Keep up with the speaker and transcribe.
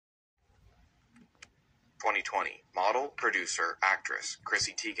2020, model, producer, actress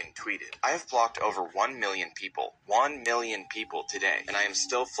Chrissy Teigen tweeted, "I have blocked over 1 million people. 1 million people today, and I am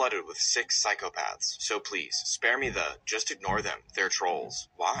still flooded with sick psychopaths. So please, spare me just ignore them. They're trolls."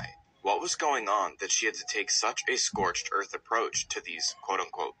 Why? What was going on that she had to take such a scorched earth approach to these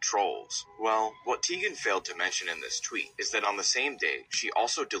quote-unquote trolls? Well, what Teigen failed to mention in this tweet is that on the same day, she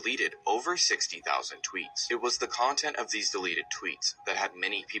also deleted over 60,000 tweets. It was the content of these deleted tweets that had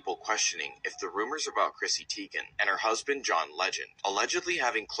many people questioning if the rumors about Chrissy Teigen and her husband John Legend allegedly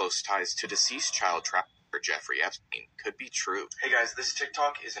having close ties to deceased child trafficker Jeffrey Epstein could be true. Hey guys, this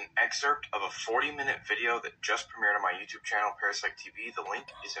TikTok is an excerpt of a 40-minute video that just premiered on my YouTube channel, Parasite TV. The link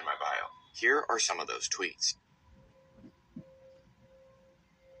is in my bio. Here are some of those tweets.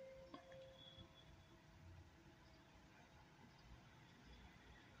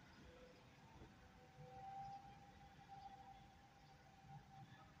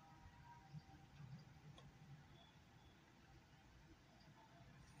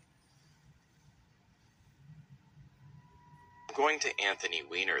 I'm going to Anthony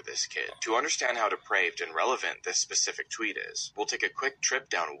Weiner this kid. To understand how depraved and relevant this specific tweet is, we'll take a quick trip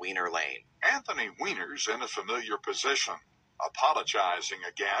down Weiner Lane. Anthony Weiner's in a familiar position, apologizing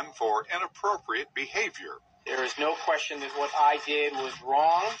again for inappropriate behavior. There is no question that what I did was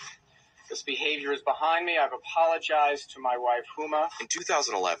wrong. This behavior is behind me. I've apologized to my wife, Huma. In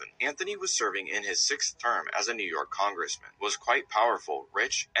 2011, Anthony was serving in his 6th term as a New York congressman, was quite powerful,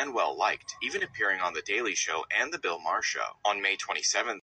 rich, and well-liked, even appearing on The Daily Show and The Bill Maher Show. On May 27th,